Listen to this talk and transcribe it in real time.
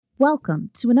Welcome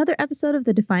to another episode of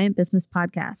the Defiant Business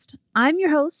Podcast. I'm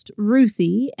your host,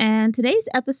 Ruthie, and today's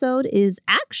episode is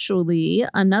actually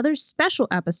another special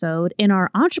episode in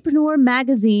our Entrepreneur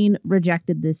Magazine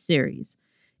Rejected This series.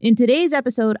 In today's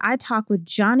episode, I talk with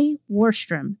Johnny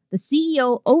Warström, the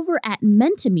CEO over at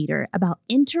Mentimeter, about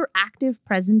interactive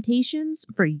presentations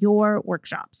for your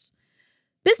workshops.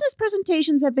 Business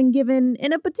presentations have been given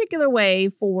in a particular way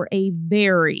for a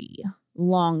very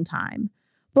long time.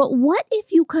 But what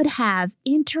if you could have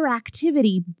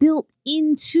interactivity built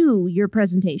into your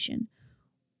presentation?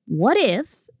 What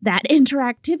if that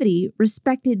interactivity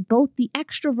respected both the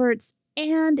extroverts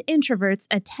and introverts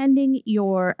attending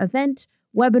your event,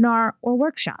 webinar, or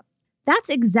workshop? That's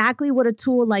exactly what a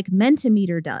tool like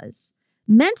Mentimeter does.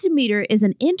 Mentimeter is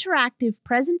an interactive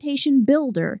presentation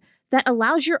builder that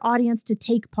allows your audience to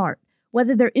take part,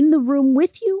 whether they're in the room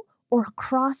with you or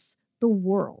across the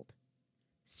world.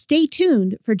 Stay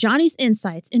tuned for Johnny's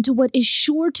insights into what is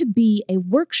sure to be a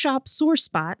workshop sore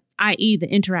spot, i.e. the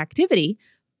interactivity,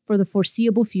 for the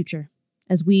foreseeable future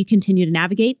as we continue to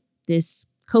navigate this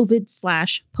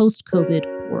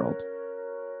COVID/post-COVID world.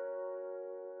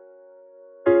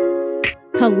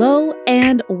 Hello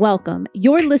and welcome.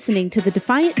 You're listening to the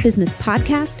Defiant Business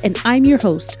Podcast, and I'm your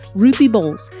host, Ruthie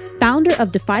Bowles, founder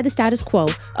of Defy the Status Quo,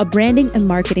 a branding and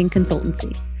marketing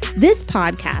consultancy. This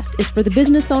podcast is for the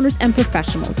business owners and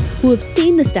professionals who have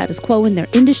seen the status quo in their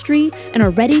industry and are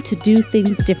ready to do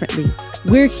things differently.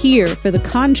 We're here for the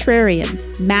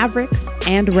contrarians, mavericks,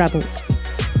 and rebels.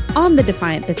 On the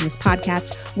Defiant Business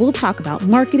Podcast, we'll talk about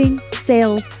marketing,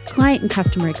 sales, client and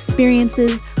customer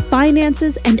experiences,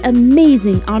 finances, and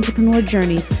amazing entrepreneur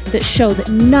journeys that show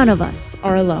that none of us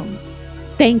are alone.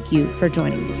 Thank you for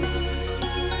joining me.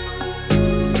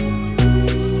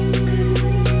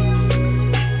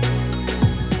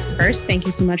 First, thank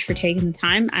you so much for taking the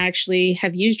time. I actually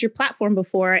have used your platform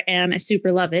before and I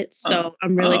super love it. So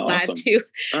I'm really glad awesome.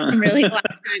 I'm really glad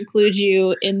to include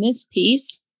you in this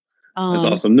piece. That's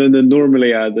awesome. No,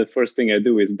 normally, the first thing I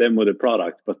do is demo the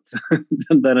product, but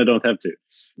then I don't have to.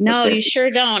 No, you sure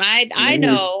don't. I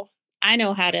know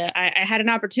how to. I had an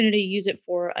opportunity to use it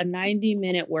for a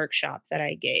 90-minute workshop that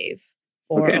I gave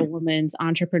for a women's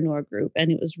entrepreneur group.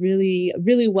 And it was really,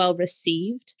 really well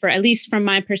received. For at least from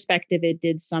my perspective, it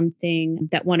did something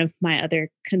that one of my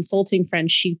other consulting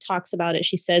friends, she talks about it.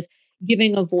 She says,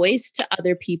 giving a voice to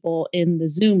other people in the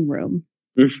Zoom room.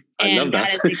 I love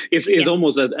that. It's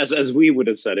almost as we would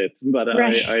have said it, but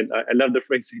right. I love the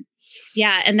phrasing.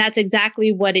 Yeah, and that's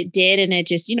exactly what it did, and it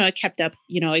just it kept up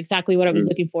exactly what I was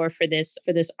looking for this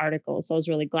article. So I was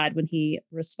really glad when he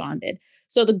responded.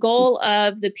 So the goal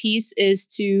of the piece is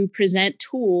to present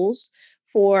tools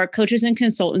for coaches and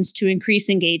consultants to increase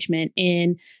engagement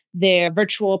in their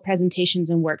virtual presentations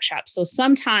and workshops. So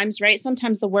sometimes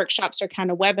the workshops are kind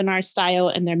of webinar style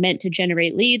and they're meant to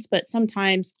generate leads, but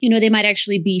sometimes, they might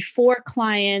actually be for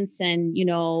clients and,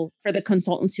 for the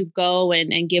consultants who go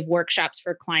and give workshops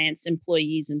for clients,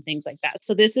 employees, and things like that.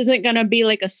 So this isn't going to be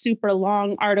like a super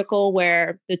long article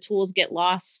where the tools get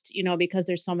lost, because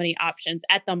there's so many options.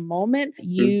 At the moment,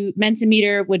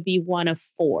 Mentimeter would be one of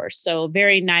 4. So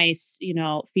very nice,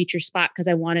 feature spot, because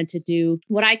I wanted to do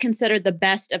what I consider the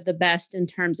best of the best in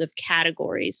terms of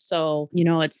categories. So,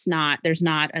 there's not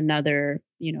another,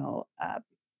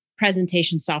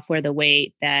 presentation software the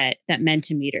way that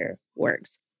Mentimeter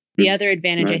works. The other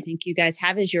advantage I think you guys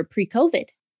have is you're pre-COVID.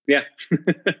 Yeah.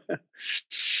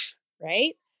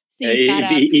 Right? So you've got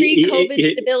a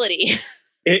pre-COVID stability.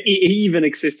 It even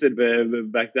existed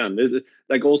back then.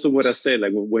 Like also what I say,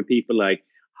 like when people like,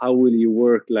 how will you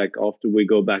work like after we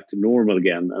go back to normal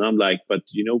again? And I'm like, but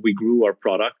we grew our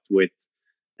product with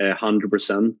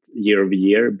 100% year over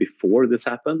year before this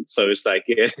happened. So it's like,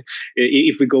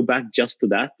 if we go back just to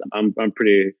that, I'm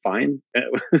pretty fine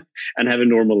and have a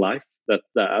normal life. That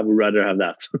I would rather have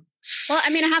that. Well, I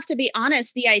have to be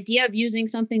honest, the idea of using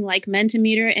something like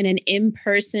Mentimeter in an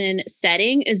in-person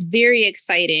setting is very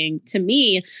exciting to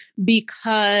me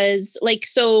because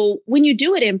so when you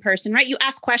do it in person, right, you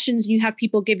ask questions and you have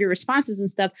people give you responses and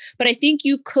stuff. But I think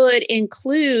you could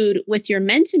include with your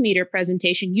Mentimeter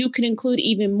presentation, you could include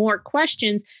even more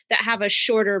questions that have a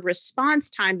shorter response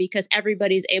time because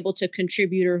everybody's able to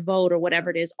contribute or vote or whatever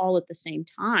it is all at the same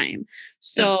time.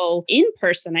 So in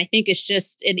person, I think it's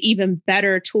just an even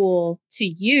better tool tool to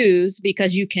use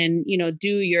because you can, do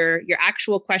your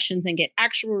actual questions and get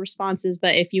actual responses.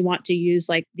 But if you want to use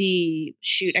like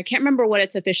I can't remember what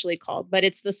it's officially called, but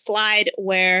it's the slide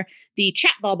where the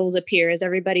chat bubbles appear as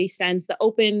everybody sends I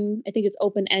think it's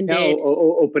open-ended.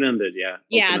 Open-ended, yeah.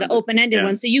 Yeah, the open-ended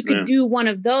one. So you could do one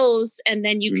of those, and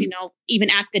then you can even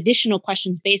ask additional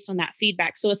questions based on that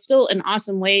feedback. So it's still an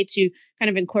awesome way to kind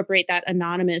of incorporate that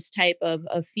anonymous type of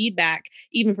feedback,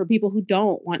 even for people who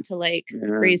don't want to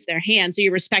raise their hand. So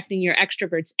you're respecting your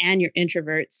extroverts and your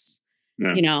introverts,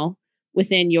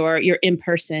 within your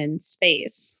in-person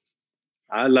space.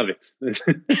 I love it.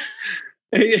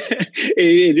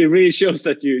 It really shows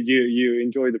that you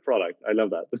enjoy the product. I love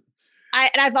that.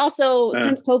 I've also,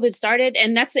 since COVID started,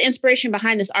 and that's the inspiration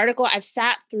behind this article, I've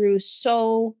sat through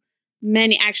so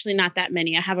many, actually not that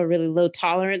many. I have a really low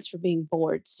tolerance for being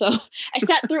bored. So I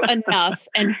sat through enough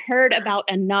and heard about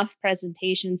enough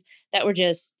presentations that were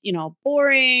just,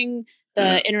 boring,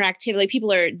 the interactivity, like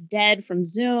people are dead from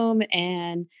Zoom,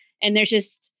 and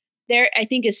there I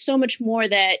think is so much more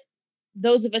that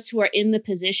those of us who are in the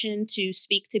position to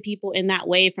speak to people in that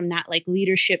way, from that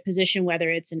leadership position, whether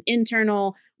it's an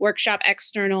internal workshop,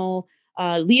 external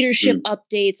leadership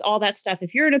updates, all that stuff.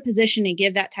 If you're in a position to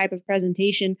give that type of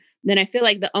presentation, then I feel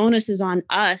like the onus is on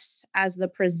us as the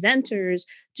presenters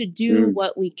to do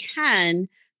what we can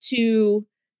to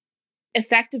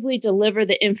effectively deliver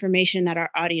the information that our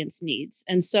audience needs.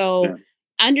 And so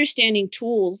understanding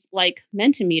tools like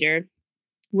Mentimeter,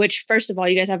 which first of all,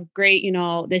 you guys have great,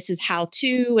 this is how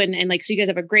to, and so you guys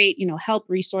have a great, help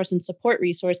resource and support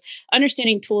resource.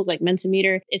 Understanding tools like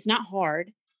Mentimeter, it's not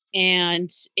hard. And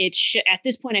it should, at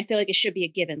this point, I feel like it should be a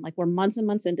given. Like we're months and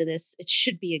months into this, it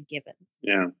should be a given.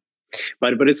 Yeah.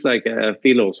 But it's I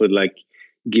feel also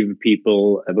give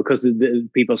people, because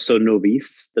people are so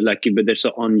novice, but they're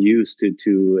so unused to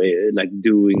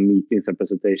doing meetings and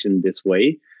presentation this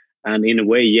way. And in a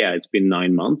way, it's been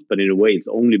 9 months, but in a way, it's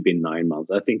only been 9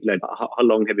 months. I think how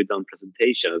long have you done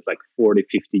presentations? 40,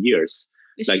 50 years.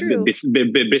 It's true.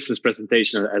 Business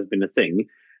presentation has been a thing.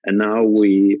 And now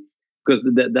because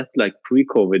that's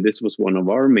pre-COVID, this was one of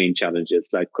our main challenges,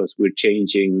 because we're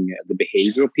changing the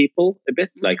behavior of people a bit,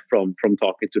 from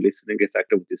talking to listening,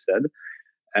 exactly what you said.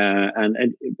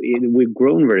 And we've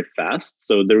grown very fast.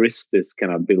 So there is this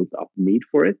kind of built up need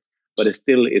for it, but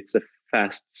it's a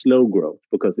fast, slow growth,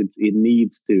 because it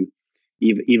needs to,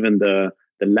 even the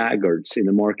laggards in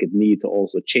the market need to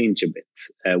also change a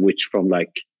bit, which from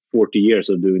 40 years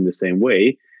of doing the same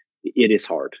way, it is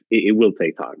hard. It will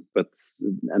take time,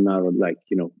 and now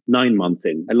 9 months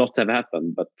in, a lot have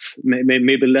happened, but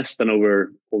maybe less than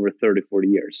over 30, 40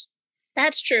 years.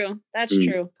 That's true. That's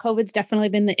true. COVID's definitely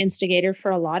been the instigator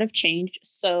for a lot of change.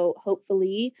 So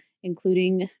hopefully,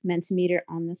 including Mentimeter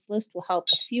on this list will help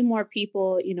a few more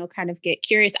people, kind of get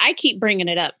curious. I keep bringing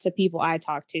it up to people I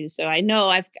talk to. So I know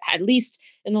I've, at least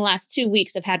in the last 2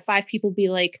 weeks, I've had 5 people be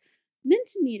like,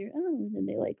 Mentimeter. Oh, and then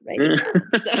they write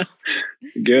it down. So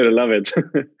good. I love it.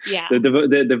 Yeah.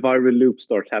 The viral loop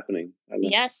starts happening.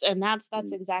 Yes. And that's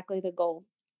exactly the goal.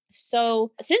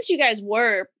 So since you guys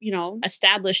were,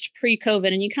 established pre-COVID,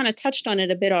 and you kind of touched on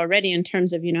it a bit already in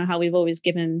terms of, how we've always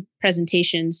given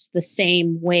presentations the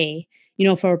same way,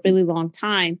 for a really long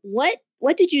time, what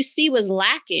did you see was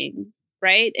lacking,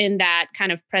 right, in that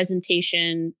kind of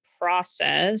presentation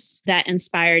process that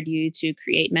inspired you to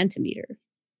create Mentimeter?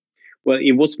 Well,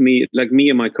 it was me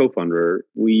and my co-founder,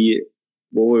 we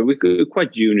were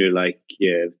quite junior,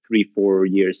 3-4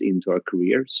 years into our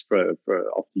careers for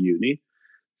after uni.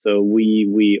 So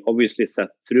we obviously sat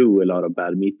through a lot of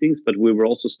bad meetings, but we were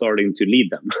also starting to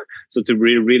lead them. So to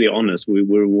be really honest, we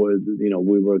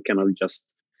were kind of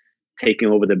just taking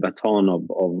over the baton of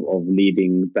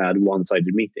leading bad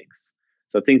one-sided meetings.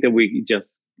 So I think that we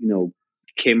just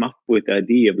came up with the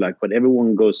idea of when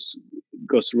everyone goes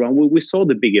around. We saw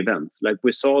the big events,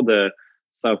 we saw the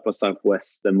South by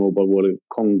Southwest, the Mobile World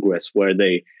Congress, where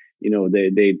they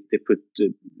put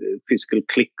physical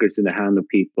clickers in the hand of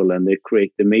people, and they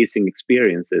create amazing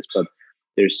experiences, but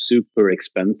they're super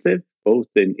expensive, both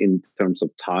in terms of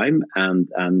time and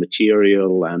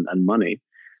material and money.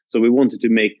 So we wanted to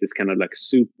make this kind of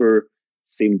super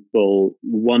simple,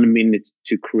 1 minute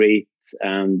to create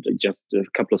and just a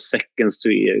couple of seconds to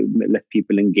let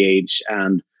people engage,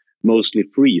 and mostly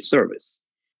free service.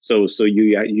 So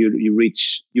you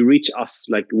reach us,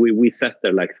 we sat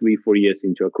there 3-4 years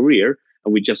into our career,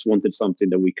 and we just wanted something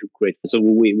that we could create. So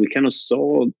we kind of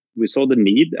saw the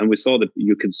need, and we saw that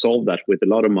you could solve that with a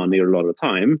lot of money or a lot of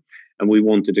time, and we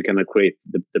wanted to kind of create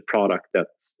the product that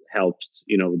helped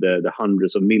the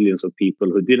hundreds of millions of people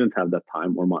who didn't have that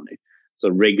time or money. so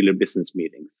regular business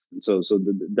meetings.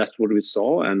 That's what we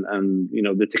saw, and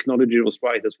the technology was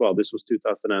right as well. This was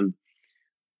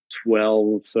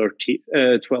 2012,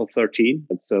 13.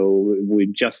 So we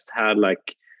just had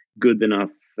like good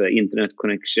enough internet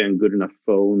connection, good enough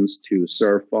phones to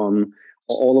surf on.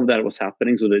 All of that was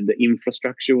happening, so the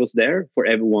infrastructure was there for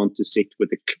everyone to sit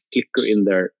with a clicker in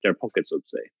their pocket, so to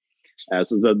say.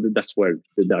 That's where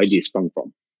the idea sprung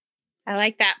from. I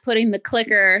like that, putting the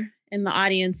clicker in the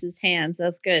audience's hands.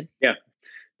 That's good. Yeah,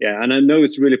 and I know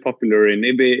it's really popular in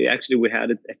maybe actually we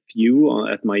had it a few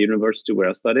at my university where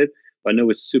I studied, but I know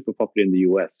it's super popular in the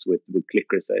US with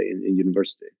clickers in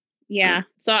university. Yeah.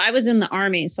 So I was in the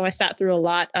Army, so I sat through a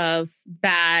lot of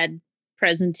bad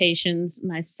presentations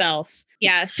myself.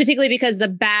 Yeah, particularly because the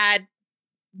bad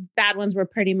ones were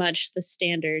pretty much the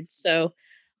standard. So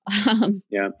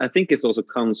yeah, I think it also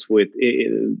comes with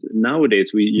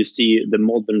nowadays you see the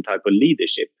modern type of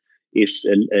leadership is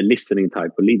a listening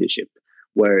type of leadership,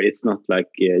 where it's not like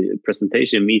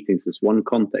presentation meetings is one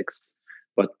context,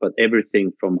 but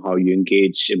everything from how you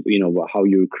engage, how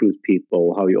you recruit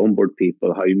people, how you onboard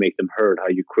people, how you make them heard, how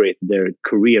you create their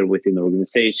career within the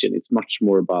organization. It's much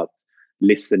more about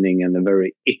listening and a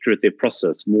very iterative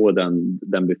process more than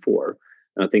before.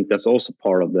 And I think that's also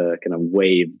part of the kind of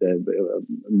wave, the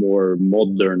more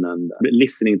modern and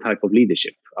listening type of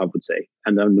leadership, I would say.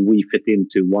 And then we fit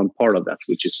into one part of that,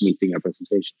 which is meeting our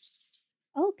presentations.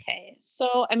 Okay.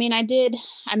 So, I mean, I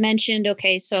mentioned,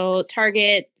 okay, so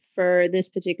target for this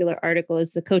particular article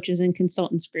is the coaches and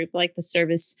consultants group, like the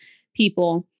service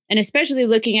people. And especially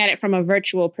looking at it from a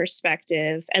virtual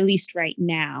perspective, at least right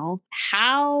now,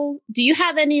 how do you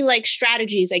have any like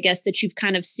strategies, I guess, that you've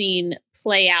kind of seen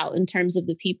play out in terms of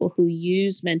the people who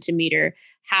use Mentimeter,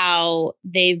 how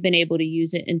they've been able to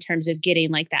use it in terms of getting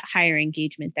like that higher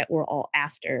engagement that we're all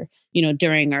after,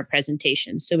 during our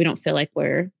presentations. So we don't feel like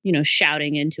we're,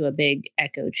 shouting into a big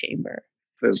echo chamber.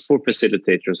 For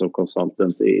facilitators or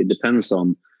consultants, it depends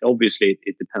on, obviously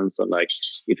it depends on like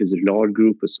if it's a large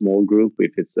group, a small group,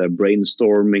 if it's a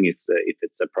brainstorming, if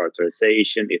it's a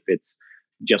prioritization, if it's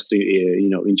just to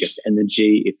inject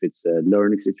energy, if it's a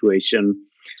learning situation.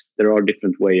 There are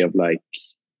different way of like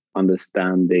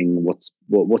understanding what's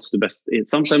the best.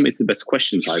 Sometimes it's the best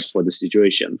question type for the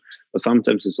situation, but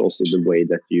sometimes it's also the way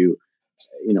that you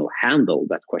handle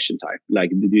that question type.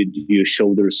 Like, do you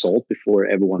show the result before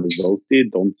everyone is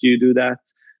voted? Don't you do that?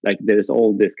 Like, there's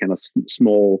all this kind of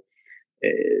small,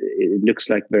 it looks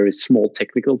like very small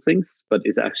technical things, but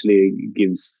it actually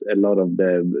gives a lot of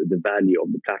the value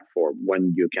of the platform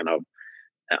when you kind of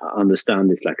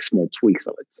understand this like small tweaks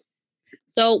of it.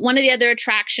 So one of the other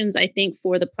attractions, I think,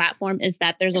 for the platform is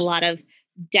that there's a lot of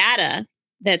data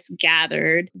that's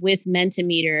gathered with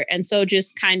Mentimeter. And so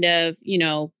just kind of,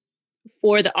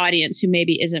 for the audience who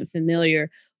maybe isn't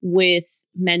familiar with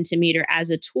Mentimeter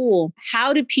as a tool, how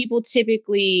are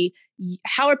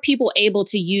people able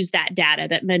to use that data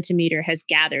that Mentimeter has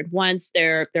gathered once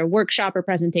their workshop or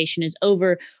presentation is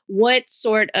over? What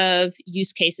sort of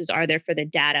use cases are there for the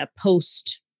data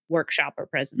post workshop or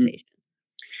presentation?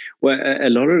 Well,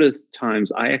 a lot of the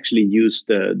times I actually use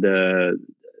the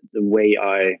way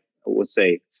I would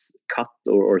say cut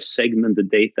or segment the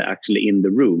data actually in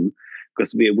the room.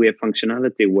 Because we have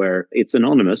functionality where it's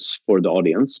anonymous for the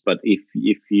audience, but if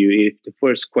the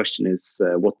first question is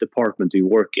what department do you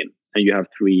work in, and you have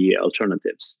 3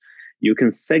 alternatives, you can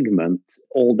segment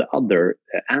all the other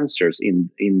answers in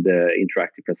the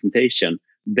interactive presentation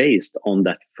based on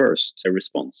that first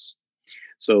response.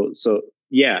 So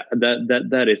yeah,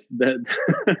 that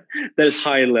is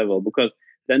high level, because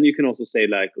then you can also say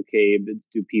like, okay,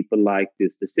 do people like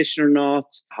this decision or not?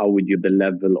 How would you the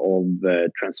level of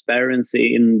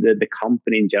transparency in the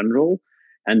company in general?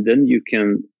 And then you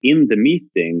can, in the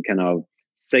meeting, kind of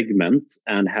segment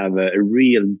and have a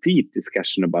real deep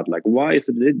discussion about like, why is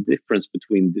it the difference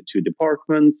between the 2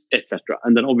 departments, etc.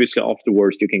 And then obviously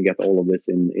afterwards you can get all of this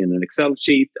in an Excel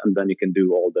sheet, and then you can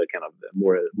do all the kind of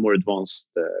more advanced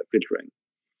filtering.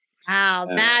 Wow,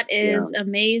 that is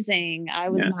amazing. I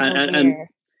was not aware.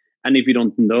 And if you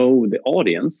don't know the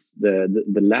audience,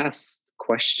 the last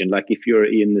question, like if you're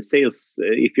in the sales,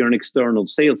 if you're an external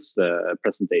sales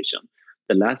presentation,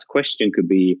 the last question could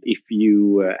be, if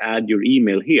you add your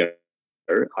email here,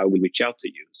 I will reach out to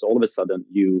you. So all of a sudden,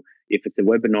 if it's a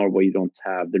webinar where you don't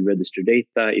have the registered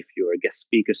data, if you're a guest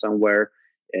speaker somewhere,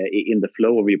 in the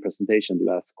flow of your presentation, the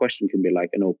last question can be like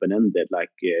an open-ended,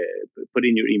 like put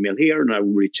in your email here and I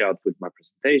will reach out with my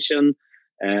presentation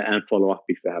and follow up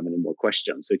if you have any more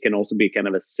questions. So it can also be kind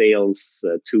of a sales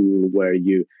tool where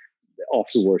you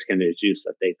afterwards can use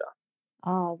that data.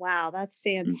 Oh, wow. That's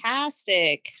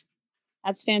fantastic.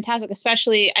 That's fantastic.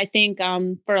 Especially, I think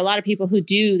for a lot of people who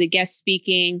do the guest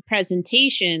speaking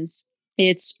presentations,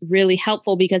 it's really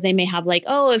helpful because they may have like,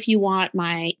 oh, if you want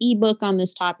my ebook on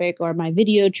this topic or my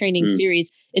video training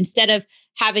series, instead of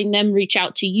having them reach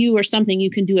out to you or something,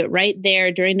 you can do it right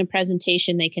there during the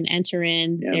presentation. They can enter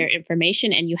in their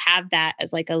information and you have that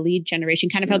as like a lead generation,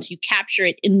 kind of helps you capture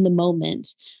it in the moment.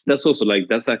 That's also like,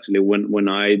 that's actually when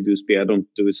I do speak, I don't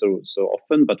do it so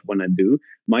often, but when I do,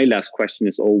 my last question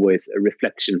is always a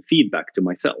reflection feedback to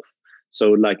myself.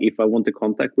 So like if I want to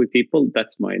contact with people,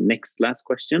 that's my next last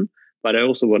question. But I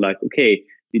also would like, okay,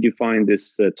 did you find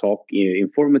this talk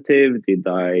informative? Did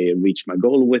I reach my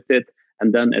goal with it?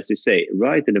 And then, as you say,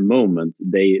 right in the moment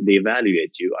they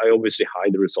evaluate you. I obviously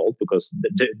hide the result because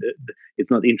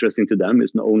it's not interesting to them.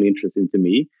 It's not only interesting to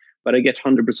me. But I get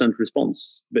 100%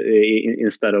 response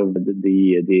instead of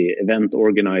the event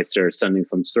organizer sending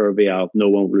some survey out. No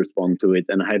one will respond to it,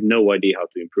 and I have no idea how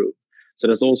to improve. So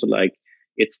that's also like,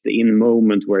 it's the in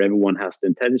moment where everyone has the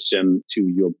intention to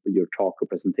your talk or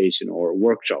presentation or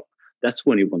workshop. That's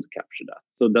when you want to capture that.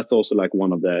 So that's also like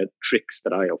one of the tricks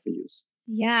that I often use.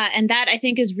 Yeah. And that I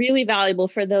think is really valuable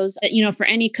for those, for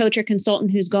any coach or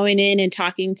consultant who's going in and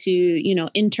talking to,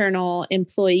 internal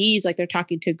employees, like they're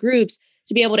talking to groups,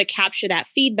 to be able to capture that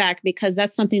feedback, because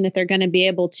that's something that they're going to be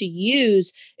able to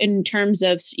use in terms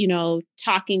of,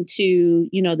 talking to,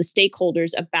 the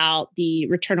stakeholders about the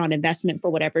return on investment for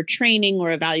whatever training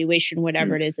or evaluation,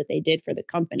 whatever it is that they did for the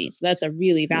company. So that's a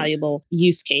really valuable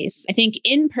use case. I think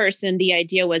in person, the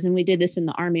idea was, and we did this in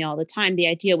the Army all the time, the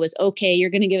idea was, okay, you're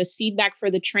going to give us feedback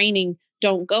for the training,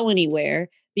 don't go anywhere.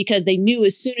 Because they knew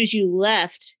as soon as you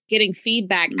left, getting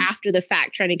feedback after the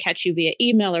fact, trying to catch you via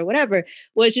email or whatever,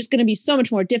 was just going to be so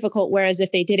much more difficult. Whereas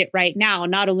if they did it right now,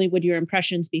 not only would your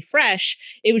impressions be fresh,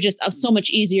 it was just so much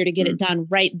easier to get it done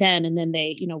right then. And then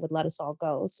they, would let us all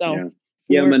go. So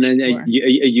but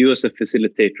you as a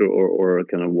facilitator or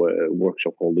kind of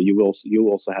workshop holder, you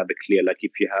also have a clear, like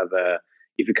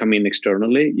if you come in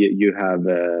externally, you have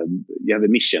a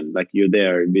mission, like you're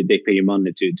there, they pay you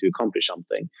money to accomplish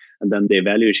something. And then the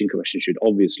evaluation question should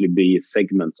obviously be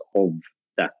segments of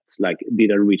that. Like,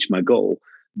 did I reach my goal?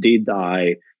 Did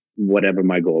I, whatever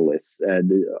my goal is,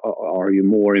 are you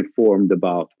more informed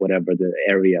about whatever the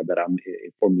area that I'm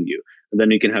informing you? And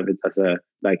then you can have it as a,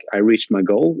 like, I reached my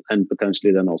goal, and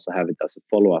potentially then also have it as a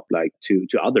follow-up, like to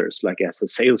others, like as a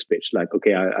sales pitch, like,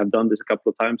 okay, I've done this a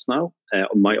couple of times now.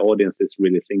 My audiences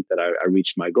really think that I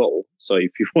reached my goal. So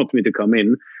if you want me to come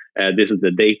in, this is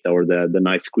the data or the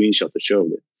nice screenshot to show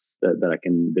that I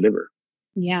can deliver.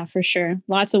 Yeah, for sure.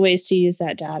 Lots of ways to use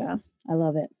that data. I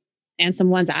love it. And some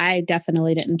ones I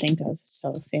definitely didn't think of.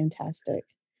 So fantastic.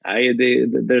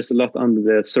 There's a lot under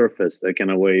the surface, that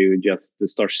kind of where you just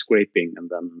start scraping, and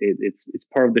then it's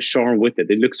part of the charm with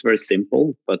it. It looks very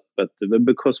simple, but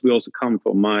because we also come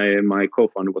from, my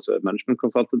co-founder was a management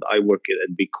consultant. I work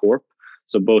at Big Corp,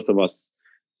 so both of us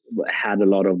had a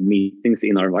lot of meetings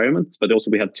in our environment, but also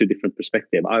we had two different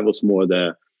perspectives. I was more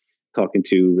the talking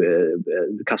to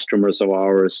the customers of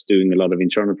ours, doing a lot of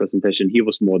internal presentation. He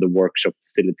was more the workshop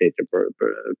facilitator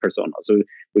persona. So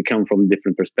we come from a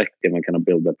different perspective and kind of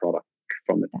build the product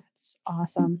from it. That's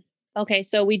awesome. Okay,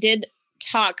 so we did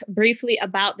talk briefly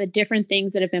about the different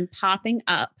things that have been popping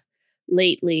up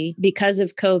lately because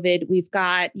of COVID. We've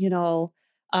got,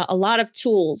 a lot of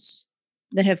tools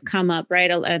that have come up, right?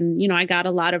 And, I got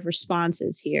a lot of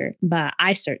responses here, but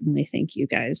I certainly think you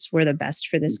guys were the best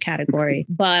for this category.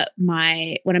 But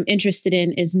what I'm interested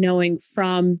in is knowing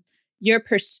from your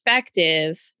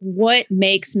perspective, what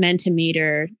makes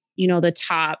Mentimeter, the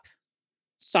top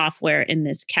software in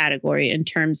this category in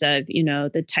terms of,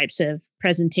 the types of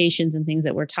presentations and things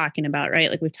that we're talking about,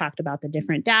 right? Like we've talked about the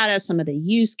different data, some of the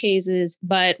use cases,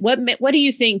 but what do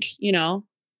you think,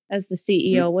 as the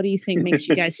CEO, what do you think makes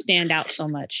you guys stand out so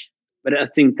much? But I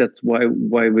think that's why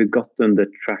we've gotten the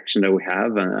traction that we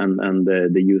have and the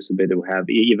usability we have,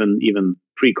 even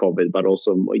pre-COVID, but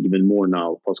also even more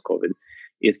now post-COVID,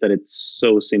 is that it's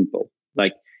so simple.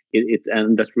 Like it's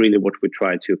and that's really what we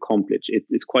try to accomplish.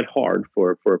 It's quite hard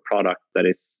for a product that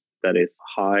is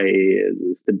high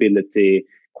stability,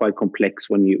 quite complex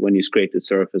when you scrape the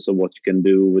surface of what you can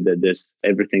do with it. There's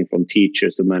everything from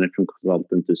teachers to management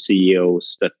consultants to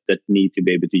CEOs that need to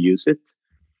be able to use it.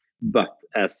 But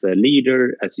as a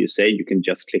leader, as you say, you can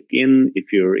just click in.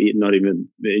 If you're not even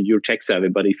you're tech savvy,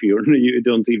 but if you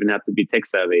don't even have to be tech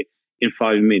savvy, in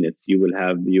 5 minutes you will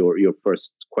have your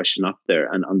first question up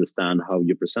there and understand how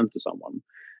you present to someone.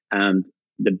 And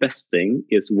the best thing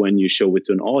is when you show it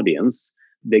to an audience,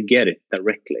 they get it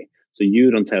directly. So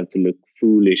you don't have to look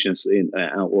foolish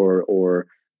or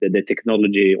the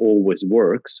technology always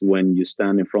works when you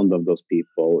stand in front of those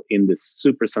people in this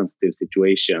super sensitive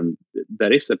situation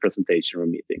that is a presentation or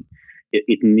meeting.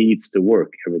 It needs to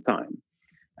work every time.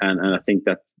 And I think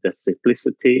that the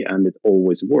simplicity and it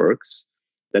always works,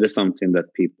 that is something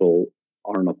that people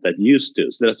are not that used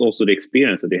to. So that's also the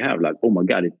experience that they have, like, oh my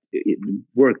God, it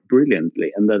worked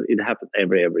brilliantly. And that it happens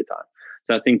every time.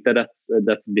 So I think that's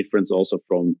a difference also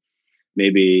from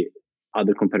maybe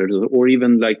other competitors, or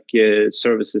even like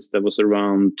services that was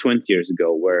around 20 years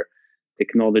ago, where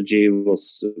technology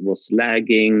was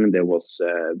lagging. There was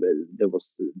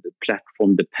the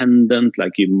platform dependent,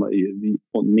 like you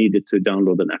needed to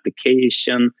download an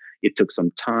application. It took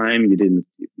some time. You didn't,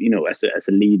 as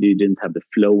a leader, you didn't have the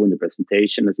flow in the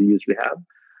presentation as you usually have,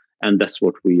 and that's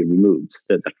what we removed,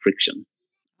 that friction.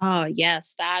 Oh,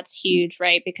 yes, that's huge,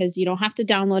 right? Because you don't have to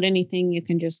download anything. You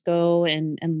can just go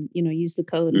and use the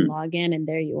code and log in, and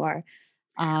there you are.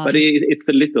 But it's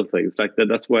the little things like that.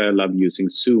 That's why I love using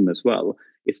Zoom as well.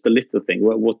 It's the little thing.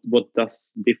 What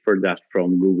does differ that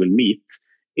from Google Meet?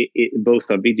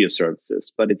 Both are video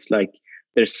services, but it's like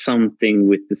there's something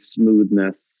with the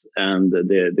smoothness and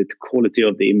the quality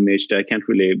of the image that I can't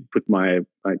really put my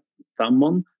thumb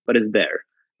on, but it's there.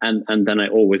 And then I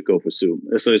always go for Zoom.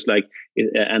 So it's like,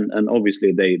 and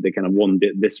obviously they kind of won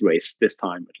this race this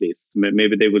time at least.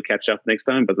 Maybe they will catch up next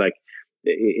time, but like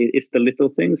it's the little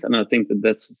things. And I think that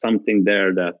that's something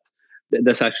there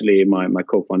that's actually my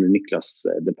co-founder Niklas.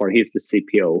 He's the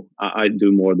CPO. I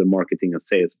do more the marketing and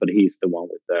sales, but he's the one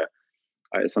with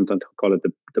I sometimes call it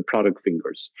the product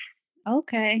fingers.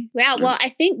 Okay. Yeah. Well, I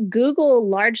think Google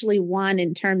largely won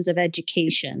in terms of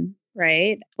education.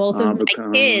 Right. Both of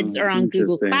my kids are on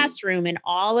Google Classroom and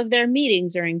all of their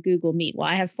meetings are in Google Meet. Well,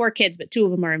 I have 4 kids, but 2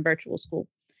 of them are in virtual school.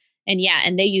 And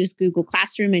they use Google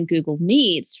Classroom and Google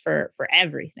Meets for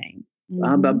everything.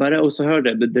 Mm-hmm. But I also heard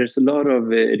that there's a lot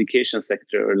of education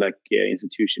sector or like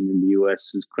institution in the US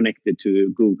who's connected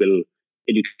to Google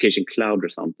Education Cloud or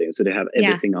something. So they have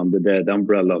everything under the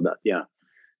umbrella of that. Yeah,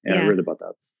 I read about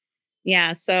that.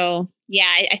 Yeah. So,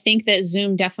 I think that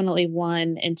Zoom definitely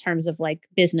won in terms of like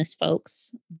business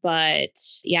folks. But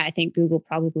I think Google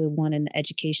probably won in the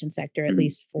education sector, at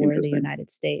least for the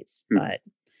United States. But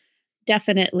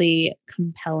definitely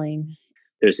compelling.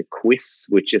 There's a quiz,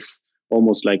 which is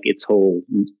almost like its whole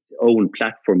own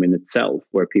platform in itself,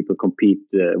 where people compete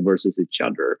versus each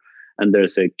other. And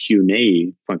there's a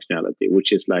Q&A functionality,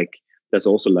 which is like, that's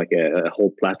also like a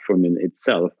whole platform in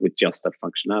itself with just that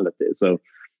functionality. So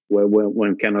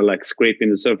when kind of like scraping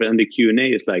the surface, and the Q&A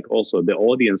is like also the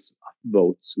audience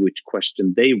votes which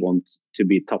question they want to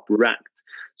be top ranked.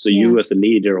 So you as a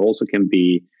leader also can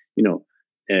be,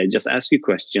 just ask you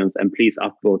questions and please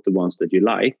upvote the ones that you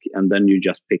like. And then you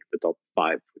just pick the top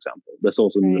 5, for example. That's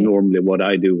also normally what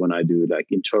I do when I do like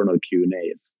internal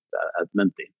Q&As at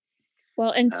Menti.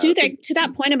 Well, and to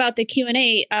that point about the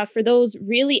Q&A, for those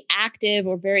really active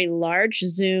or very large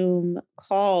Zoom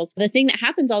calls, the thing that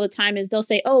happens all the time is they'll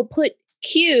say, oh, put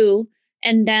Q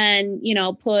and then,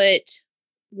 put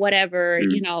whatever,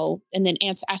 and then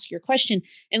ask your question.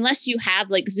 Unless you have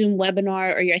like Zoom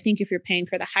webinar, or I think if you're paying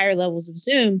for the higher levels of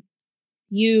Zoom,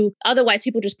 otherwise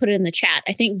people just put it in the chat.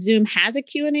 I think Zoom has a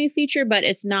Q&A feature, but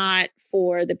it's not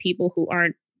for the people who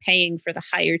aren't paying for the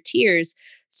higher tiers.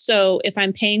 So if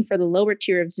I'm paying for the lower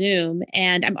tier of Zoom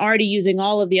and I'm already using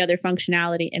all of the other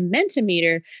functionality in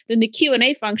Mentimeter, then the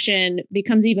Q&A function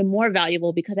becomes even more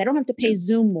valuable because I don't have to pay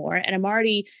Zoom more. And I'm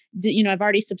already, I've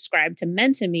already subscribed to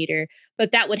Mentimeter,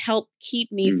 but that would help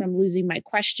keep me from losing my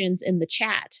questions in the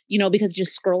chat, because it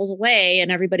just scrolls away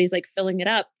and everybody's like filling it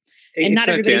up. And not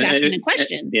everybody's asking a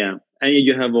question. And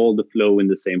you have all the flow in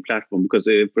the same platform because,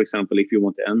 for example, if you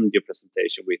want to end your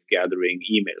presentation with gathering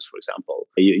emails, for example,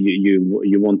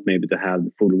 you want maybe to have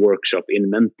the full workshop in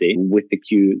Menti with the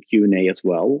Q&A as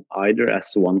well, either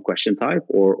as one question type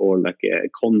or like a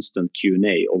constant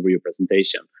Q&A over your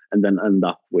presentation, and then end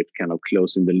up with kind of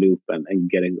closing the loop and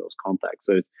getting those contacts.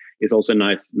 So it's also a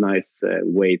nice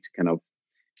way to kind of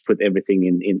put everything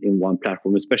in one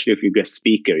platform, especially if you're a guest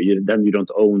speaker. Then you don't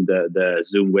own the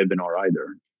Zoom webinar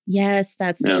either. Yes,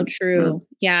 that's so true.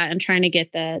 Yeah, and trying to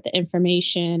get the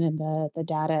information and the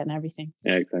data and everything.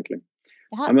 Yeah, exactly.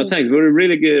 Thanks. It was a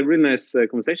really good, really nice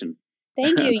conversation.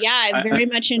 Thank you. Yeah, I very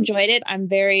much enjoyed it. I'm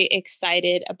very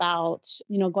excited about,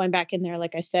 going back in there,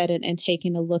 like I said, and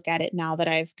taking a look at it now that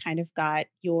I've kind of got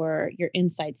your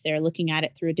insights there, looking at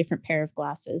it through a different pair of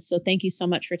glasses. So thank you so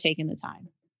much for taking the time.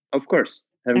 Of course.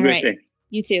 Have a great day.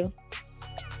 You too.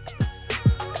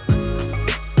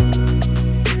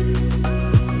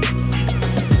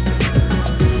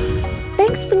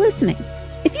 Thanks for listening.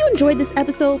 If you enjoyed this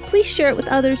episode, please share it with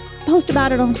others, post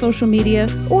about it on social media,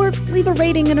 or leave a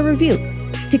rating and a review.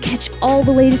 To catch all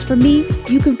the latest from me,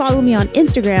 you can follow me on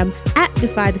Instagram at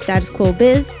Defy the Status Quo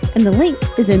Biz, and the link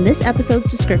is in this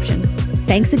episode's description.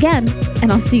 Thanks again,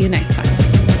 and I'll see you next time.